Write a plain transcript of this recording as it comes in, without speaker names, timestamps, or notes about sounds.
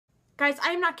Guys,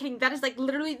 I am not kidding. That is like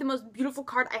literally the most beautiful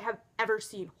card I have ever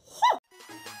seen.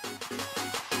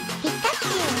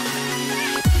 Pikachu.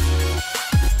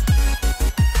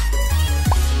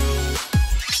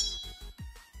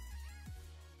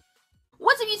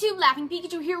 What's up YouTube, Laughing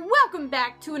Pikachu here. Welcome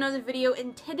back to another video,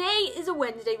 and today is a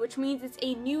Wednesday, which means it's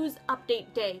a news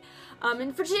update day.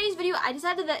 And for today's video, I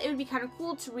decided that it would be kind of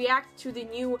cool to react to the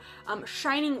new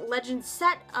Shining Legends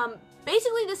set.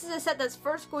 Basically, this is a set that's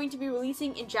first going to be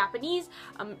releasing in Japanese.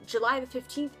 July the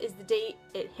 15th is the day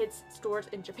it hits stores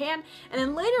in Japan. And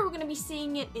then later we're going to be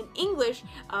seeing it in English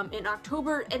in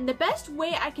October. And the best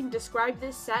way I can describe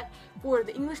this set for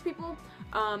the English people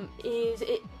is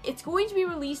it's going to be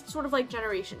released sort of like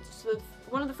Generations. So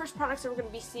one of the first products that we're going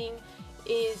to be seeing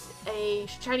is a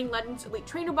Shining Legends Elite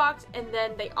Trainer box, and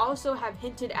then they also have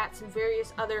hinted at some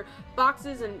various other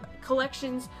boxes and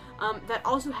collections that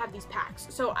also have these packs.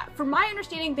 So from my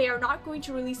understanding, they are not going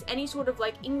to release any sort of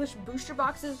like English booster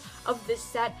boxes of this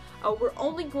set. We're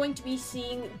only going to be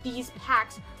seeing these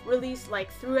packs released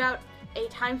like throughout a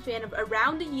time span of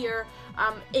around a year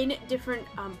in different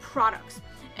products.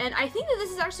 And I think that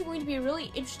this is actually going to be a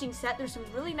really interesting set. There's some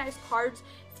really nice cards.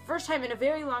 First time in a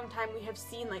very long time we have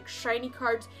seen like shiny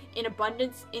cards in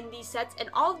abundance in these sets, and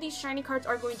all of these shiny cards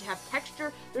are going to have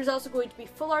texture. There's also going to be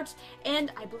full arts,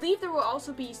 and I believe there will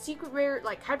also be secret rare,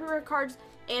 like hyper rare cards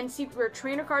and secret rare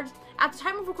trainer cards. At the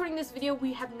time of recording this video,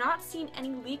 we have not seen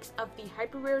any leaks of the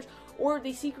hyper rares or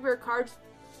the secret rare cards.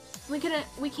 We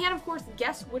can of course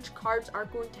guess which cards are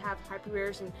going to have hyper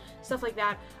rares and stuff like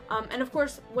that, and of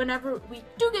course whenever we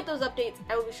do get those updates,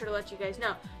 I will be sure to let you guys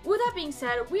know. With that being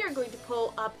said, we are going to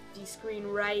pull up the screen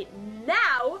right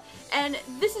now, and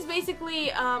this is basically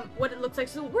what it looks like.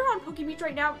 So we're on Poke Beach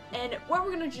right now, and what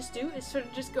we're going to just do is sort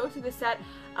of just go through the set.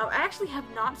 I actually have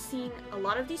not seen a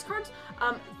lot of these cards.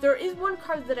 There is one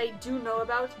card that I do know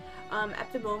about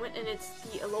at the moment, and it's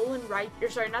the Alolan Raichu, or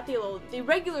sorry, not the Alolan, the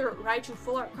regular Raichu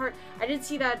full art card. I did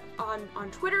see that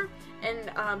on Twitter,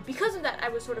 and because of that, I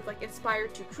was sort of like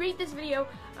inspired to create this video.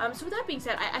 So with that being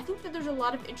said, I think that there's a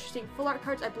lot of interesting full art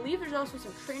cards. I believe there's also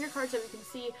some trainer cards that we can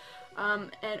see,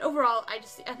 and overall, I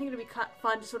think it'll be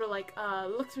fun to sort of like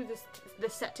look through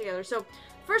this set together. So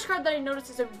first card that I noticed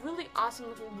is a really awesome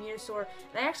looking Venusaur,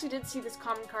 and I actually did see this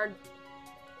common card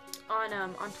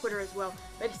on Twitter as well.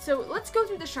 But so let's go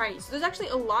through the shinies. So there's actually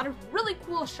a lot of really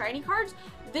cool shiny cards.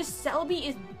 This Celebi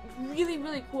is really,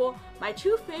 really cool. My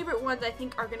two favorite ones I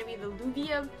think are going to be the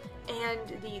Lugia and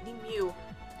the Mew.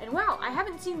 And wow, I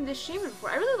haven't seen this Shaman before.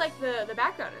 I really like the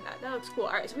background in that. That looks cool.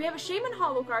 Alright, so we have a Shaman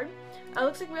Holo card.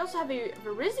 Looks like we also have a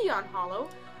Virizion Holo.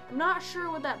 I'm not sure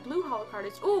what that blue Holo card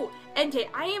is. Ooh, Entei.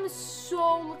 I am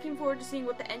so looking forward to seeing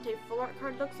what the Entei full art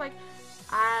card looks like.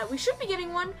 We should be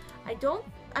getting one.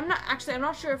 I'm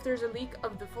not sure if there's a leak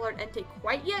of the full art Entei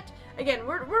quite yet. Again,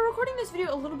 we're recording this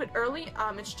video a little bit early.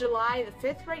 It's July the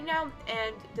 5th right now,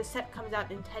 and the set comes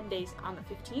out in 10 days on the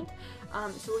 15th.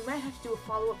 So we might have to do a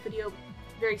follow-up video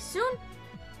very soon.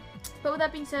 But with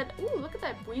that being said, ooh, look at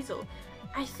that Weasel.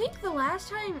 I think the last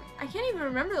time, I can't even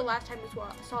remember the last time we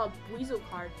saw a Weasel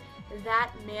card. That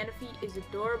Manaphy is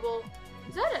adorable.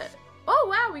 Is that a, oh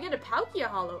wow, we get a Palkia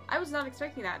Holo. I was not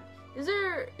expecting that. Is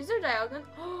there Dialga?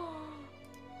 Oh,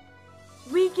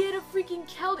 we get a freaking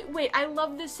Keldeo. Wait, I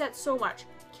love this set so much.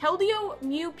 Keldeo,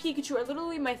 Mew, Pikachu are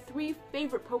literally my three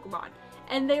favorite Pokemon,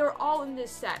 and they are all in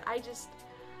this set. I just,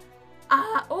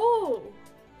 oh,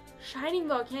 Shining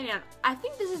Volcanion. I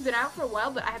think this has been out for a while,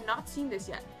 but I have not seen this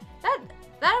yet.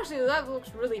 That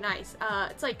looks really nice.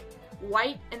 It's like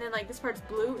white, and then like this part's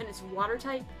blue, and it's water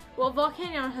type. Well,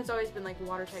 Volcanion has always been like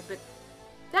water type, but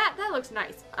that looks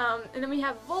nice. And then we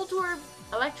have Voltorb,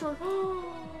 Electrode.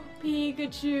 Oh,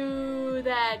 Pikachu.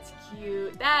 That's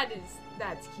cute.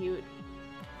 That's cute.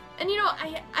 And you know,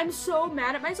 I'm so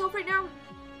mad at myself right now.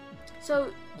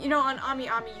 So, you know, on Ami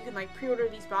you can like pre-order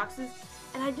these boxes,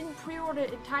 and I didn't pre-order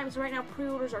it in time, so right now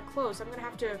pre-orders are closed. So I'm gonna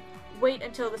have to wait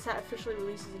until the set officially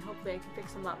releases, and hopefully I can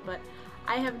fix them up. But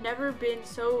I have never been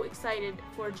so excited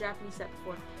for a Japanese set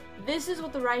before. This is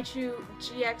what the Raichu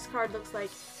GX card looks like.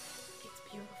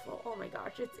 Beautiful. Oh my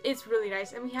gosh, it's really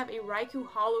nice. And we have a Raikou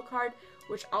Holo card,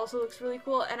 which also looks really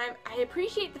cool. And I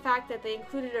appreciate the fact that they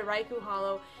included a Raikou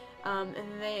Holo, and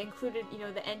they included, you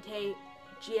know, the Entei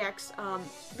GX,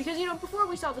 because, you know, before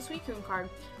we saw the Suicune card,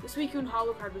 the Suicune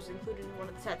Holo card was included in one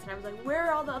of the sets, and I was like, where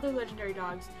are all the other legendary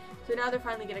dogs? So now they're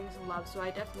finally getting some love, so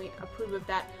I definitely approve of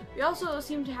that. We also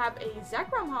seem to have a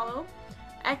Zekrom Holo,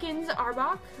 Ekans,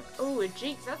 Arbok, oh, a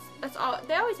Jinx. That's all.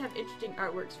 They always have interesting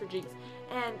artworks for Jinx.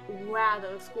 And wow, that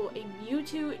looks cool. A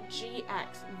Mewtwo GX.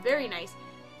 Very nice.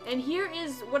 And here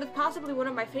is what is possibly one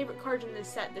of my favorite cards in this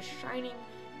set, the Shining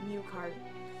Mew card.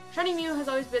 Shiny Mew has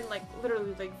always been like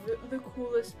literally like the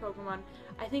coolest Pokemon.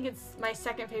 I think it's my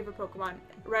second favorite Pokemon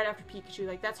right after Pikachu.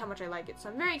 Like that's how much I like it. So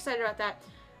I'm very excited about that.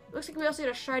 Looks like we also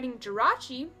get a Shining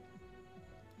Jirachi.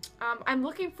 I'm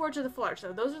looking forward to the full art.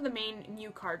 So those are the main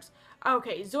new cards.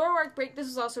 Okay, Zoroark Break. This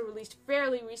was also released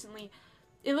fairly recently.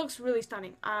 It looks really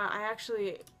stunning. I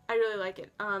really like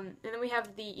it. And then we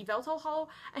have the Yveltal Hollow.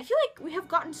 I feel like we have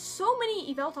gotten so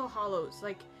many Yveltal Hollows.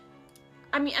 Like,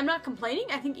 I mean, I'm not complaining.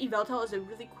 I think Yveltal is a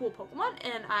really cool Pokemon,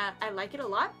 and I like it a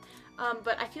lot.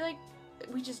 But I feel like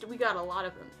we got a lot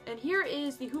of them. And here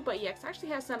is the Hoopa EX. It actually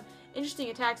has some interesting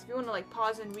attacks. If you want to like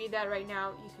pause and read that right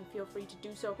now, you can feel free to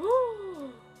do so.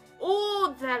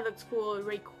 Oh, that looks cool.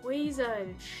 Rayquaza, and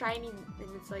it's shiny, and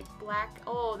it's like black.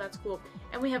 Oh, that's cool.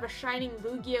 And we have a shining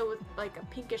Lugia with like a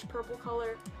pinkish purple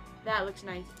color. That looks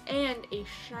nice. And a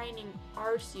shining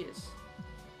Arceus.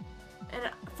 And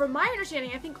from my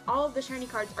understanding, I think all of the shiny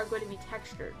cards are going to be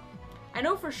textured. I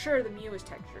know for sure the Mew is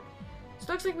textured. So it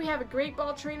looks like we have a Great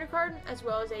Ball Trainer card, as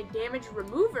well as a Damage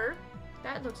Remover.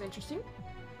 That looks interesting.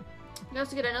 We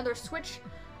also get another Switch.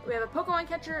 We have a Pokemon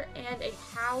Catcher and a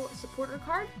How Supporter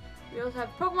card. We also have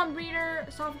Pokemon Breeder,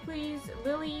 Sophocles,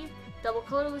 Lily, Double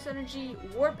Colorless Energy,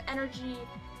 Warp Energy,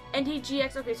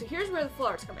 NTGX. Okay, so here's where the full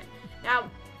arts come in. Now,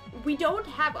 we don't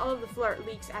have all of the full art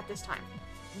leaks at this time,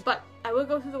 but I will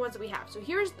go through the ones that we have. So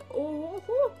here's the,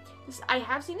 this, I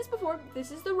have seen this before.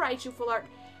 This is the Raichu full art.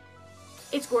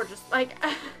 It's gorgeous. Like,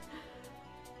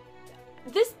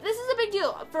 this is a big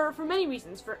deal for many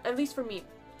reasons, at least for me.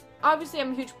 Obviously,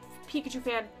 I'm a huge Pikachu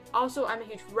fan. Also, I'm a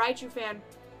huge Raichu fan.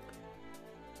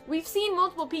 We've seen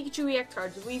multiple Pikachu EX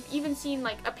cards. We've even seen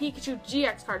like a Pikachu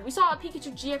GX card. We saw a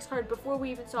Pikachu GX card before we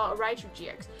even saw a Raichu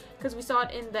GX, because we saw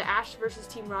it in the Ash vs.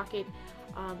 Team Rocket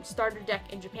starter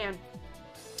deck in Japan.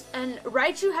 And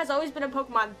Raichu has always been a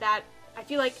Pokemon that I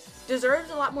feel like deserves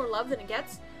a lot more love than it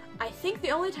gets. I think the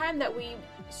only time that we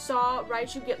saw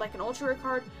Raichu get like an Ultra Rare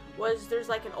card was there's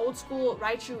like an old school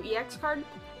Raichu EX card,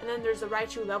 and then there's a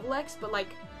Raichu Level X, but like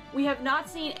we have not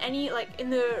seen any like in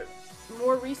the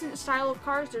more recent style of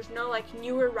cards. There's no like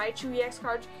newer Raichu EX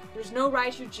cards. There's no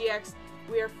Raichu GX.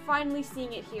 We are finally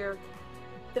seeing it here.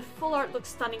 The full art looks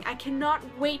stunning. I cannot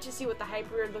wait to see what the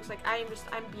Hyper Rare looks like. I'm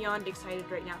beyond excited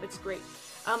right now. It's great.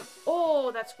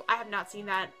 Oh, that's cool. I have not seen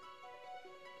that.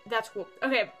 That's cool.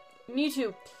 Okay,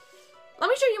 Mewtwo.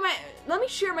 Let me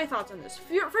share my thoughts on this.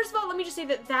 First of all, let me just say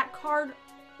that that card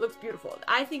looks beautiful.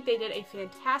 I think they did a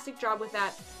fantastic job with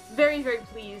that. Very, very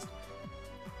pleased.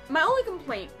 My only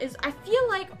complaint is I feel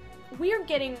like we are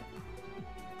getting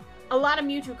a lot of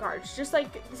Mewtwo cards. Just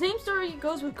like the same story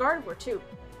goes with Gardevoir too.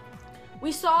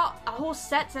 We saw a whole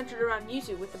set centered around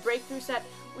Mewtwo with the Breakthrough set.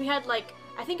 We had like,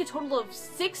 I think a total of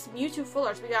 6 Mewtwo full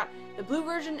arts. We got the blue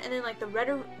version and then like the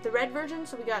red version.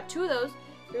 So we got 2 of those.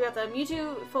 We got the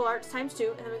Mewtwo full arts times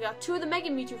 2, and then we got 2 of the Mega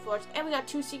Mewtwo full arts, and we got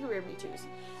 2 Secret Rare Mewtwo's.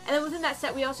 And then within that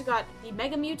set, we also got the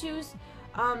Mega Mewtwo's.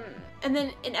 And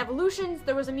then in Evolutions,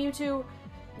 there was a Mewtwo.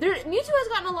 Mewtwo has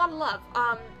gotten a lot of love,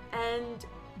 and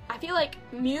I feel like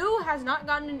Mew has not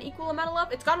gotten an equal amount of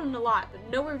love. It's gotten a lot, but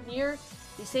nowhere near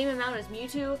the same amount as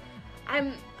Mewtwo.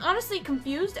 I'm honestly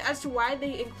confused as to why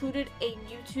they included a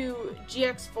Mewtwo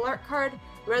GX full art card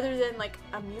rather than like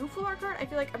a Mew full art card. I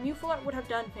feel like a Mew full art would have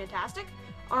done fantastic.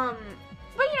 But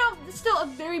you know, it's still a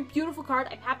very beautiful card.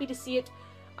 I'm happy to see it.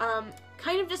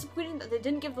 Kind of disappointed that they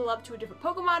didn't give the love to a different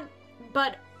Pokemon,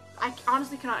 but I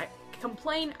honestly cannot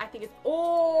complain. I think it's,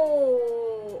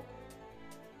 oh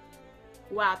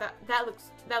wow, that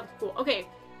looks cool. Okay,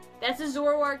 that's a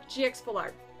Zoroark GX full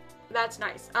art. That's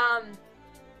nice.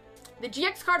 The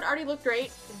GX card already looked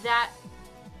great.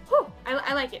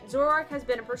 I like it. Zoroark has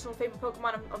been a personal favorite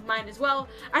Pokemon of mine as well.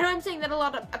 I know I'm saying that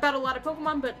about a lot of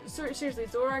Pokemon, but seriously,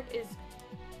 Zoroark is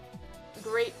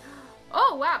great.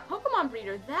 Oh wow, Pokemon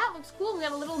Breeder. That looks cool. We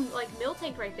got a little like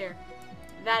Miltank right there.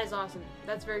 That is awesome.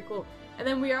 That's very cool. And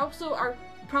then we also are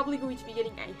probably going to be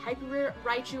getting a Hyper Rare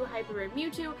Raichu, Hyper Rare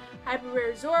Mewtwo, Hyper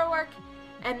Rare Zoroark,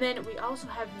 and then we also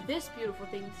have this beautiful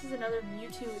thing. This is another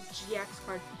Mewtwo GX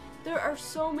card. There are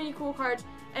so many cool cards,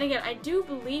 and again, I do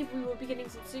believe we will be getting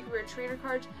some Secret Rare Trainer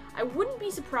cards. I wouldn't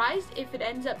be surprised if it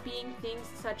ends up being things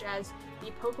such as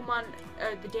the Pokemon,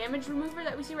 the Damage Remover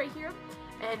that we see right here,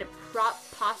 and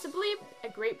possibly a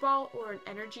Great Ball or an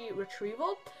Energy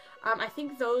Retrieval. I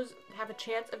think those have a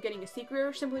chance of getting a Secret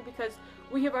Rare simply because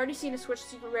we have already seen a Switch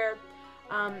Secret Rare.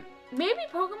 Maybe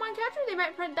Pokemon Catcher, they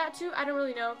might print that too, I don't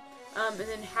really know. And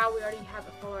then how we already have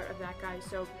a full art of that guy,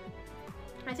 so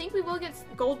I think we will get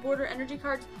gold border energy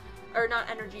cards, or not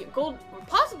energy, gold,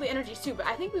 possibly energies too, but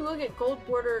I think we will get gold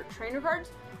border trainer cards,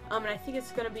 and I think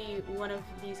it's going to be one of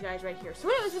these guys right here. So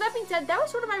anyways, with that being said, that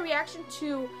was sort of my reaction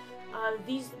to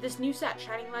this new set,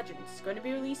 Shining Legends, is going to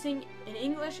be releasing in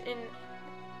English in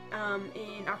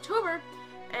October,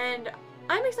 and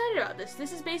I'm excited about this.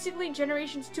 This is basically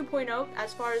Generations 2.0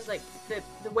 as far as like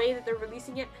the way that they're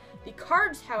releasing it. The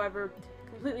cards, however,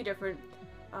 completely different,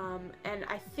 and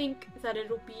I think that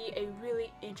it'll be a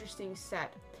really interesting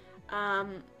set.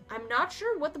 I'm not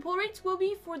sure what the pull rates will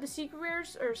be for the secret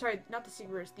rares, or sorry, not the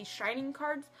secret rares, the Shining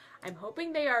cards. I'm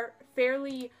hoping they are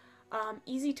fairly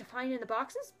easy to find in the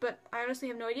boxes, but I honestly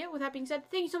have no idea. With that being said,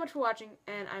 thank you so much for watching,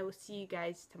 and I will see you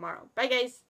guys tomorrow. Bye, guys!